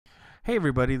Hey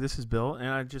everybody, this is Bill, and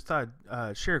I just thought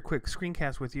I'd share a quick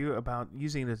screencast with you about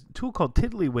using a tool called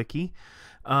Tiddlywiki.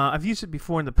 I've used it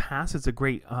before in the past. It's a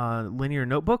great non-linear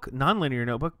notebook,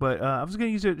 but I was going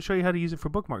to use it to show you how to use it for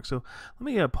bookmarks. So let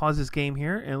me pause this game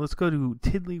here, and let's go to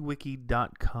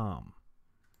tiddlywiki.com.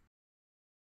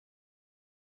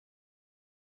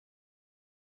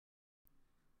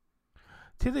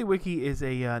 Tiddlywiki is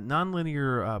a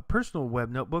non-linear personal web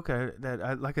notebook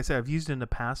that, like I said, I've used in the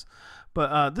past.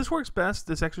 But this works best,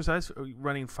 this exercise,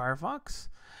 running Firefox.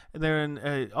 And then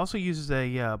it also uses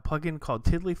a plugin called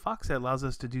Tiddlyfox that allows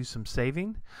us to do some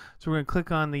saving. So we're going to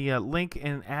click on the link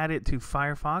and add it to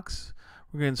Firefox.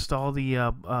 We're going to install the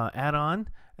add-on,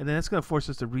 and then it's going to force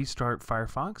us to restart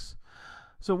Firefox.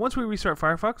 So once we restart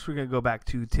Firefox, we're going to go back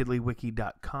to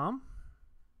tiddlywiki.com.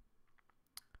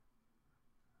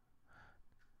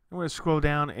 We're going to scroll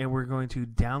down and we're going to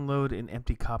download an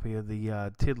empty copy of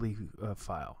the Tiddly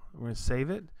file. We're going to save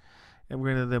it, and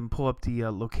we're going to then pull up the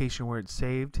location where it's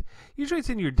saved. Usually it's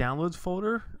in your downloads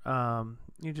folder.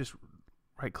 You just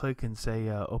right click and say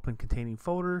open containing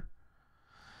folder.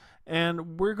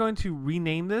 And we're going to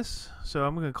rename this. So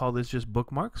I'm going to call this just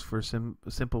bookmarks for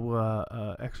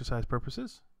simple exercise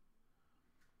purposes.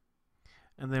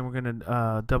 And then we're going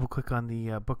to double click on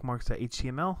the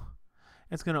bookmarks.html.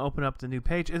 It's going to open up the new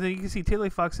page, and then you can see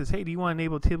Tiddlyfox says, hey, do you want to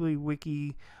enable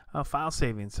Tiddlywiki file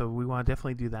saving? So we want to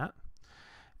definitely do that.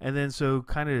 And then so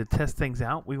kind of to test things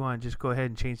out, we want to just go ahead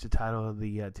and change the title of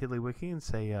the Tiddlywiki and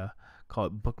say, call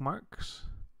it Bookmarks.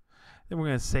 Then we're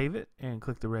going to save it and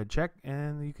click the red check,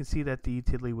 and you can see that the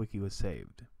Tiddlywiki was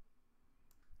saved.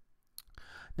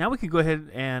 Now we can go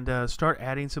ahead and start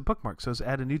adding some bookmarks. So let's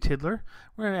add a new tiddler.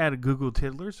 We're going to add a Google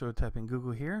tiddler, so we'll type in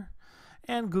Google here.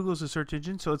 And Google's a search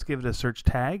engine, so let's give it a search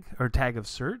tag, or tag of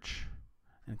search,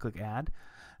 and click add.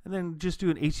 And then just do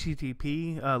an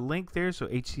HTTP link there, so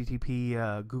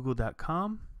http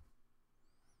google.com.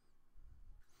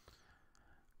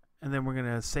 And then we're going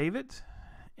to save it.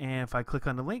 And if I click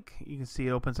on the link, you can see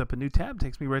it opens up a new tab,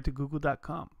 takes me right to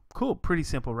google.com. Cool, pretty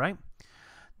simple, right?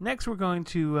 Next, we're going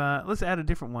to, let's add a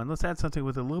different one. Let's add something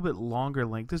with a little bit longer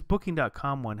link. This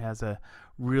booking.com one has a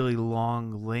really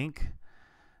long link.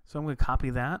 So I'm going to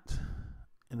copy that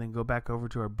and then go back over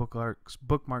to our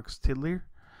bookmarks tiddler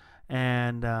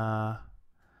and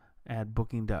add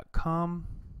booking.com.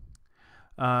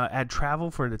 Add travel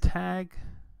for the tag.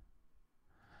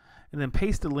 And then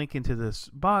paste the link into this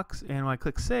box. And when I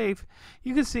click save,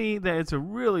 you can see that it's a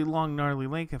really long, gnarly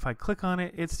link. If I click on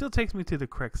it, it still takes me to the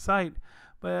correct site,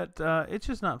 but it's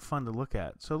just not fun to look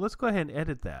at. So let's go ahead and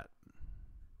edit that.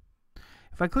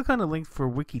 If I click on the link for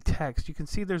wiki text, you can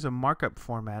see there's a markup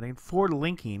formatting for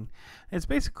linking. It's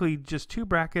basically just two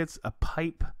brackets, a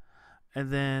pipe,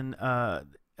 and then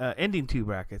ending two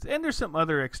brackets. And there's some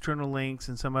other external links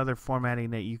and some other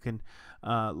formatting that you can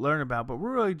learn about, but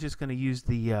we're really just going to use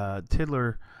the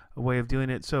Tiddler way of doing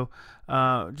it. So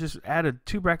just add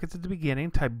two brackets at the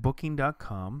beginning, type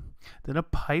booking.com, then a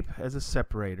pipe as a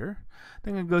separator.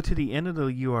 Then I'm going to go to the end of the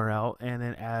URL and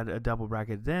then add a double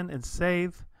bracket then and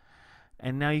save.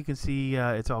 And now you can see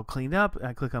it's all cleaned up.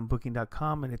 I click on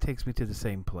booking.com and it takes me to the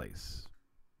same place.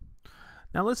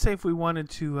 Now let's say if we wanted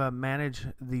to manage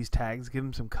these tags, give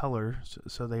them some color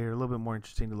so they're a little bit more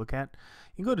interesting to look at.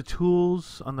 You can go to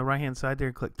Tools on the right hand side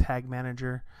there, click Tag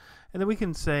Manager, and then we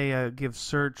can say give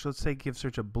search. Let's say give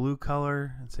search a blue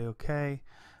color and say OK.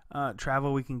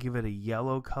 Travel, we can give it a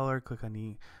yellow color. Click on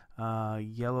the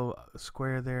yellow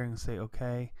square there and say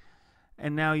OK.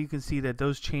 And now you can see that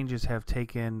those changes have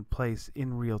taken place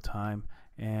in real time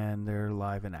and they're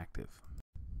live and active.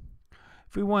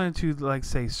 If we wanted to, like,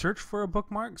 say, search for a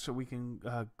bookmark, so we can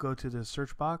go to the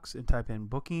search box and type in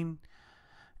booking,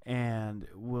 and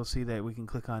we'll see that we can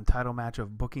click on title match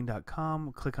of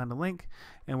booking.com, click on the link,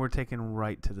 and we're taken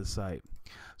right to the site.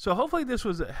 So hopefully this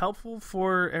was helpful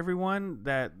for everyone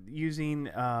that using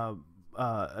a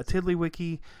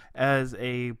Tiddlywiki as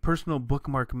a personal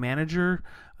bookmark manager.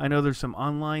 I know there's some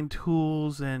online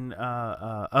tools and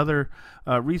other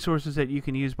resources that you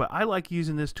can use, but I like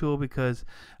using this tool because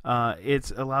it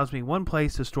allows me one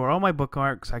place to store all my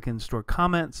bookmarks. I can store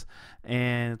comments,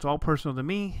 and it's all personal to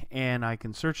me, and I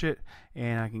can search it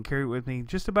and I can carry it with me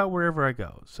just about wherever I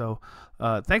go. So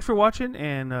thanks for watching,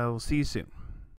 and we'll see you soon.